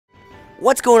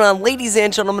What's going on, ladies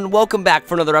and gentlemen? Welcome back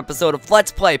for another episode of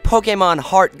Let's Play Pokemon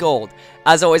HeartGold.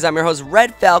 As always, I'm your host,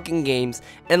 RedFalconGames.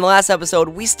 In the last episode,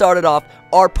 we started off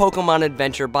our Pokemon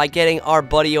adventure by getting our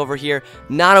buddy over here,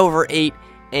 not over 8,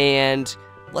 and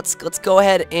let's go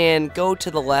ahead and go to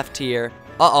the left here.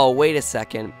 Uh-oh, wait a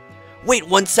second. Wait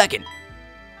 1 second!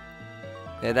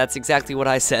 Yeah, that's exactly what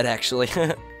I said, actually.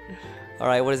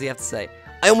 Alright, what does he have to say?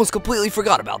 I almost completely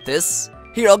forgot about this.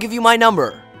 Here, I'll give you my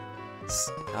number.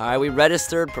 Alright, we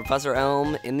registered Professor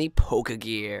Elm in the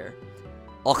Pokegear.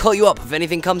 I'll call you up if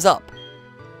anything comes up.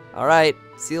 Alright,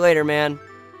 see you later, man.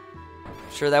 I'm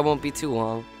sure that won't be too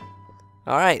long.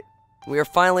 Alright, we are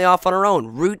finally off on our own.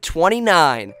 Route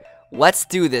 29. Let's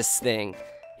do this thing.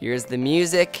 Here's the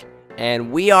music,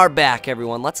 and we are back,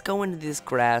 everyone. Let's go into this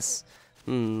grass.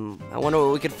 I wonder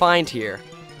what we could find here.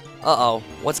 Uh-oh,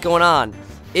 what's going on?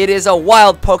 It is a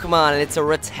wild Pokemon, and it's a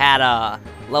Rattata.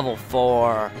 Level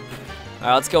 4.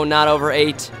 Alright, let's go not over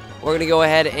 8. We're gonna go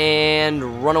ahead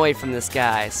and run away from this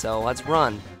guy, so let's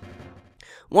run.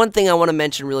 One thing I want to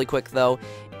mention really quick though,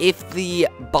 if the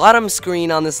bottom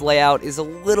screen on this layout is a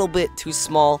little bit too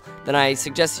small, then I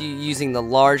suggest you using the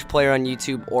large player on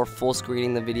YouTube or full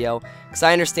screening the video, because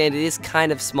I understand it is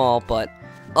kind of small, but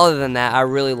other than that, I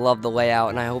really love the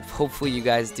layout, and I hopefully you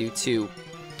guys do too.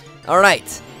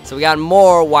 Alright, so we got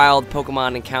more wild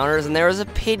Pokemon encounters, and there is a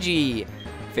Pidgey.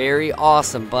 Very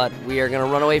awesome, but we are going to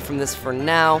run away from this for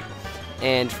now,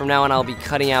 and from now on I'll be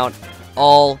cutting out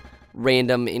all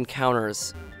random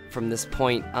encounters from this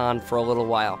point on for a little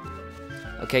while.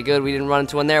 Okay, good, we didn't run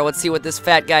into one there. Let's see what this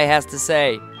fat guy has to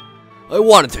say. I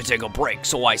wanted to take a break,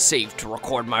 so I saved to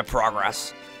record my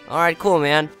progress. Alright, cool,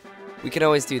 man. We can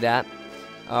always do that.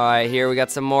 Alright, here we got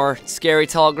some more scary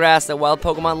tall grass that wild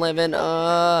Pokemon live in.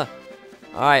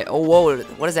 Alright, oh, whoa,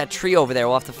 what is that tree over there?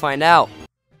 We'll have to find out.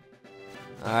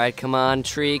 Alright, come on,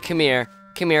 tree, come here.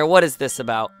 Come here, what is this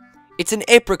about? It's an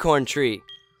apricorn tree.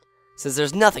 Says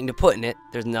there's nothing to put in it.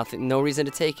 There's no reason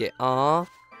to take it. Alright,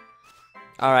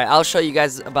 I'll show you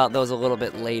guys about those a little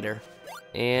bit later.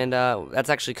 And,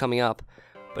 that's actually coming up.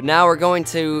 But now we're going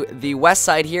to the west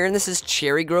side here, and this is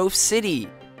Cherry Grove City.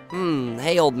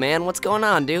 Hey old man, what's going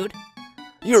on, dude?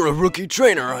 You're a rookie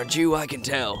trainer, aren't you? I can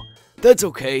tell. That's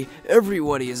okay.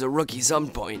 Everybody is a rookie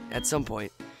at some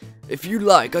point. If you'd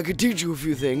like, I could teach you a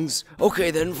few things.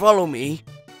 Okay, then follow me.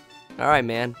 Alright,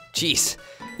 man. Jeez,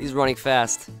 he's running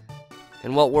fast.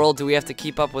 In what world do we have to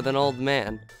keep up with an old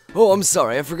man? Oh, I'm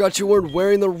sorry. I forgot you weren't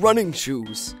wearing the running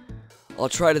shoes. I'll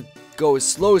try to go as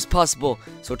slow as possible,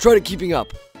 so try to keeping up.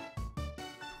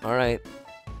 Alright.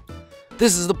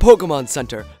 This is the Pokemon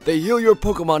Center. They heal your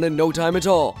Pokemon in no time at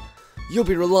all. You'll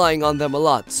be relying on them a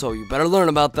lot, so you better learn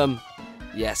about them.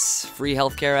 Yes, free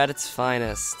healthcare at its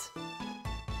finest.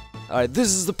 Alright, this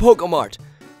is the Pokemart.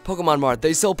 Pokemon Mart.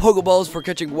 They sell Pokeballs for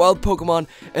catching wild Pokemon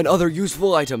and other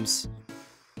useful items.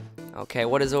 Okay,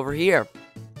 what is over here?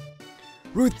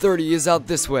 Route 30 is out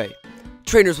this way.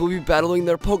 Trainers will be battling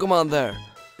their Pokemon there.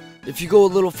 If you go a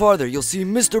little farther, you'll see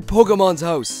Mr. Pokemon's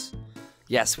house.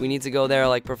 Yes, we need to go there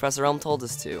like Professor Elm told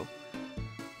us to.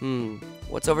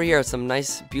 What's over here? Some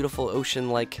nice, beautiful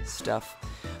ocean-like stuff.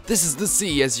 This is the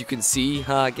sea, as you can see.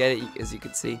 Get it? As you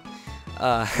can see.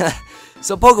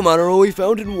 Some Pokemon are only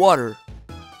found in water.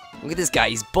 Look at this guy,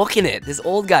 he's booking it. This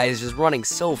old guy is just running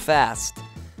so fast.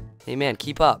 Hey man,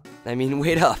 keep up. I mean,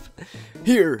 wait up.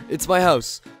 Here, it's my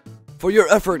house. For your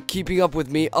effort keeping up with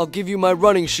me, I'll give you my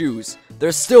running shoes.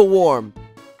 They're still warm.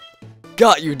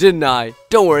 Got you, didn't I?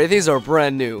 Don't worry, these are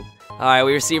brand new. Alright,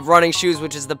 we received running shoes,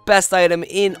 which is the best item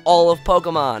in all of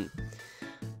Pokemon.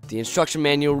 The instruction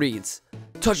manual reads,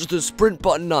 touch the sprint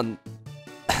button on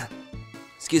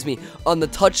on the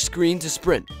touch screen to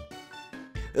sprint.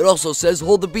 It also says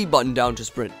hold the B button down to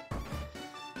sprint.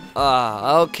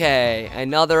 Okay.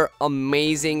 Another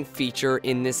amazing feature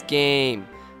in this game.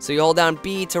 So you hold down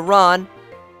B to run,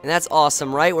 and that's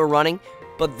awesome, right? We're running.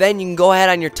 But then you can go ahead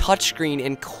on your touch screen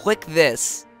and click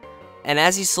this. And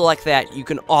as you select that, you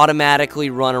can automatically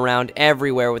run around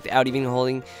everywhere without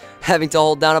even having to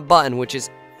hold down a button, which is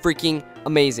freaking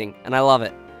amazing, and I love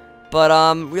it. But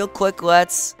real quick,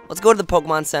 let's go to the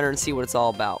Pokemon Center and see what it's all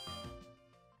about.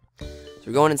 So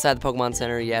we're going inside the Pokemon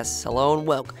Center. Yes, hello and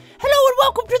welcome. Hello and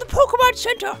welcome to the Pokemon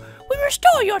Center. We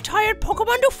restore your tired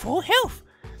Pokemon to full health.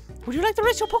 Would you like to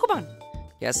rest your Pokemon?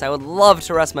 Yes, I would love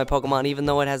to rest my Pokemon, even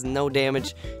though it has no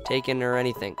damage taken or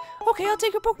anything. Okay, I'll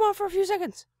take your Pokemon for a few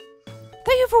seconds.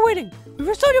 Thank you for waiting. We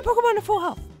restored your Pokemon to full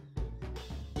health.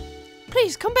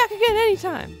 Please come back again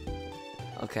anytime.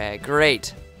 Okay,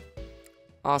 great.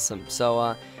 Awesome.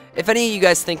 So, if any of you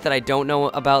guys think that I don't know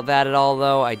about that at all,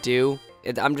 though, I do.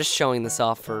 I'm just showing this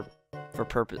off for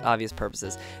for obvious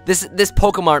purposes. This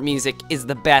Pokemon music is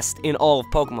the best in all of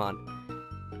Pokemon.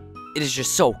 It is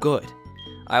just so good.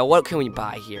 Alright, what can we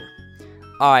buy here?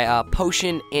 Alright,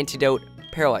 potion, antidote,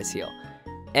 paralyze heal.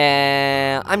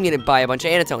 And I'm gonna buy a bunch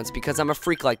of antidotes because I'm a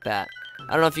freak like that.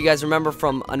 I don't know if you guys remember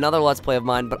from another Let's Play of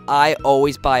mine, but I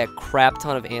always buy a crap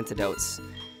ton of antidotes.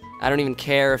 I don't even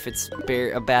care if it's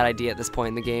a bad idea at this point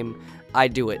in the game. I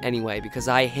do it anyway because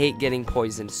I hate getting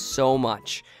poisoned so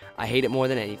much. I hate it more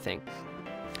than anything.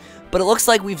 But it looks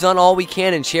like we've done all we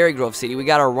can in Cherry Grove City. We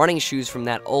got our running shoes from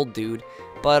that old dude.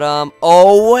 But,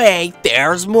 oh wait,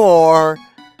 there's more.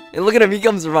 And look at him, he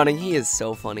comes running. He is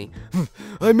so funny.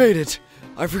 I made it.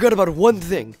 I forgot about one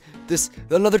thing.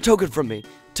 Another token from me.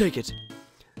 Take it.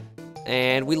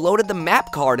 And we loaded the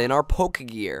map card in our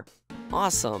Pokegear.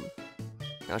 Awesome.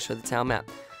 Now show the town map.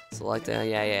 Select,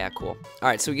 yeah, cool.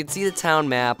 Alright, so we can see the town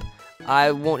map.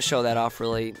 I won't show that off,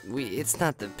 really. It's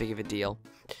not that big of a deal.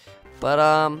 But,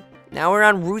 now we're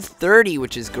on Route 30,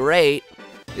 which is great.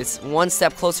 It's one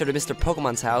step closer to Mr.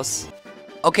 Pokemon's house.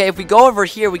 Okay, if we go over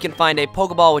here, we can find a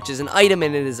Pokeball, which is an item,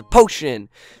 and it is a potion.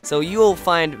 So you will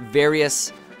find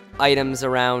various items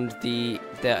around the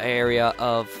area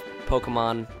of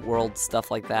Pokemon world, stuff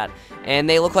like that. And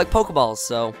they look like Pokeballs,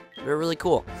 so they're really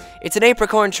cool. It's an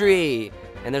apricorn tree,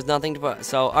 and there's nothing to put.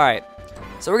 So, alright.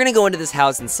 So we're gonna go into this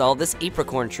house and solve this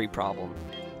apricorn tree problem.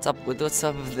 What's up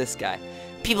with this guy?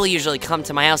 People usually come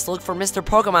to my house to look for Mr.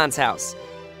 Pokemon's house.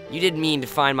 You didn't mean to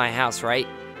find my house, right?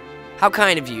 How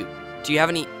kind of you. Do you have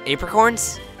any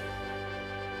apricorns?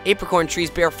 Apricorn trees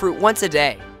bear fruit once a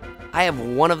day. I have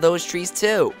one of those trees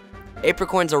too.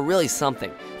 Apricorns are really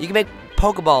something. You can make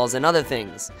Pokeballs and other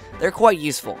things. They're quite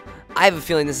useful. I have a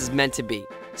feeling this is meant to be.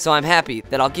 So I'm happy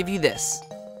that I'll give you this.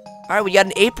 Alright, we got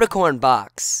an apricorn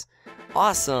box.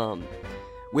 Awesome.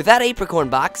 With that apricorn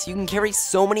box, you can carry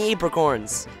so many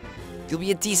apricorns. You'll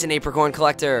be a decent apricorn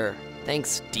collector.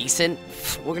 Thanks, decent.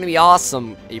 We're gonna be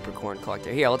awesome apricorn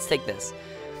collector. Here, let's take this.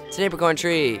 It's an apricorn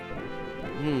tree.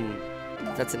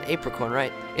 That's an apricorn,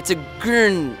 right? It's a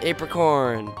green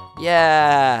apricorn.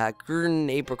 Yeah, green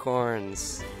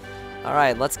apricorns.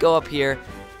 Alright, let's go up here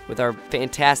with our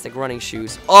fantastic running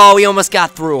shoes. Oh, we almost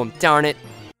got through them. Darn it.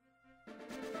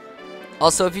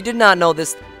 Also, if you did not know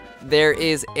this, there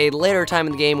is a later time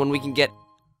in the game when we can get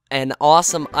an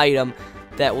awesome item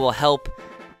that will help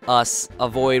us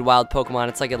avoid wild Pokemon.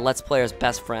 It's like a Let's Player's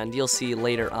best friend. You'll see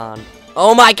later on.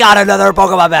 Oh my god, another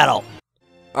Pokemon battle!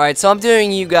 Alright, so I'm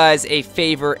doing you guys a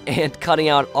favor and cutting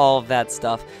out all of that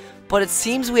stuff. But it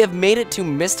seems we have made it to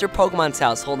Mr. Pokemon's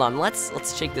house. Hold on,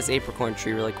 let's check this apricorn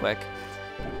tree really quick.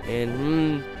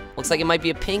 And, looks like it might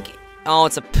be a pink. Oh,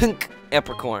 it's a pink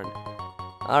apricorn.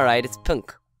 Alright, it's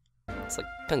pink. It's like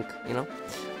pink, you know?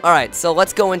 Alright, so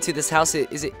let's go into this house.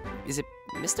 Is it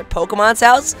Mr. Pokemon's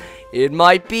house? It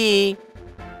might be.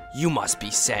 You must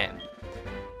be Sam.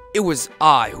 It was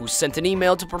I who sent an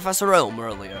email to Professor Elm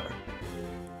earlier.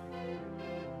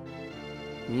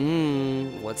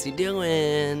 What's he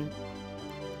doing?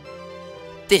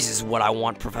 This is what I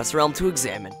want Professor Elm to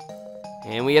examine.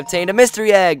 And we obtained a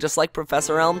mystery egg, just like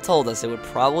Professor Elm told us it would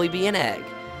probably be an egg.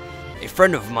 A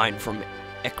friend of mine from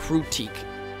Ekrutik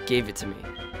gave it to me.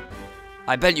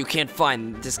 I bet you can't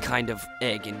find this kind of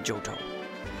egg in Johto.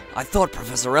 I thought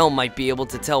Professor Elm might be able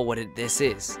to tell what this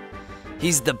is.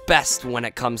 He's the best when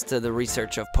it comes to the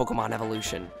research of Pokemon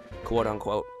evolution, quote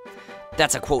unquote.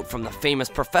 That's a quote from the famous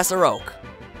Professor Oak.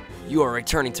 You are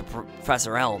returning to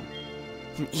Professor Elm.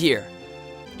 Here,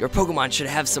 your Pokemon should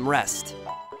have some rest.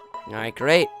 Alright,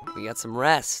 great. We got some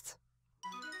rest.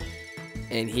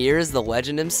 And here's the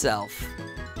legend himself.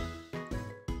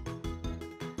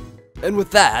 And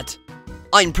with that,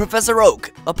 I'm Professor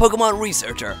Oak, a Pokemon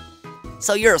researcher.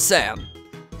 So you're Sam.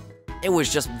 It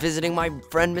was just visiting my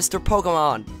friend Mr.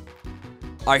 Pokemon.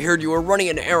 I heard you were running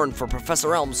an errand for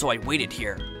Professor Elm, so I waited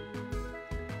here.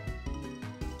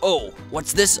 Oh,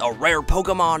 what's this, a rare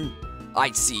Pokemon?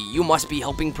 I see, you must be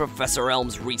helping Professor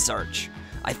Elm's research.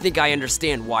 I think I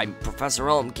understand why Professor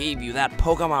Elm gave you that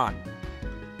Pokemon.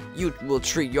 You will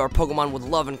treat your Pokemon with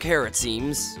love and care, it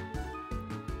seems.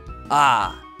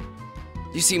 Ah,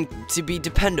 you seem to be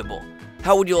dependable.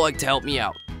 How would you like to help me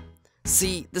out?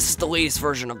 See, this is the latest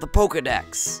version of the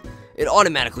Pokédex. It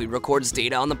automatically records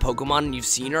data on the Pokemon you've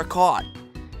seen or caught.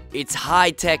 It's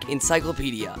high-tech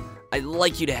encyclopedia. I'd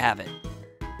like you to have it.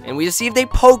 And we received a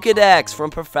Pokédex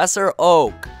from Professor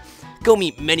Oak. Go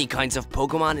meet many kinds of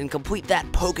Pokemon and complete that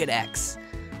Pokédex.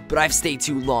 But I've stayed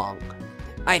too long.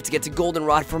 I have to get to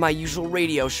Goldenrod for my usual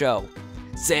radio show.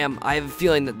 Sam, I have a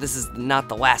feeling that this is not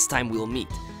the last time we'll meet.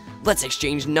 Let's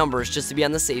exchange numbers just to be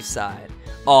on the safe side.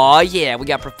 Aw, yeah, we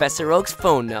got Professor Oak's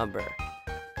phone number.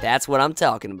 That's what I'm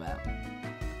talking about.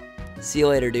 See you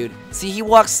later, dude. See, he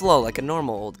walks slow like a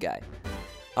normal old guy.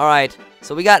 Alright,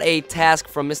 so we got a task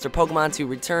from Mr. Pokemon to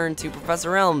return to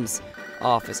Professor Elm's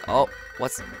office. Oh,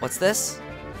 what's this?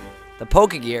 The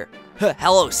Pokegear.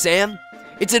 Hello, Sam.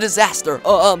 It's a disaster.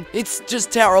 It's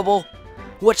just terrible.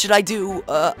 What should I do?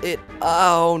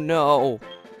 Oh no.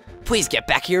 Please get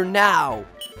back here now.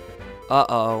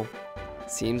 Uh-oh.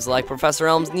 Seems like Professor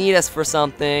Elms need us for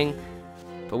something.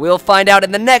 But we'll find out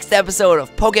in the next episode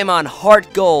of Pokemon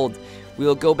HeartGold.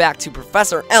 We'll go back to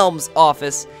Professor Elm's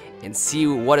office and see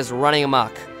what is running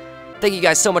amok. Thank you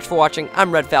guys so much for watching.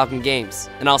 I'm RedFalconGames,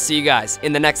 and I'll see you guys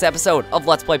in the next episode of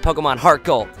Let's Play Pokemon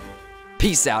HeartGold.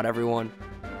 Peace out, everyone.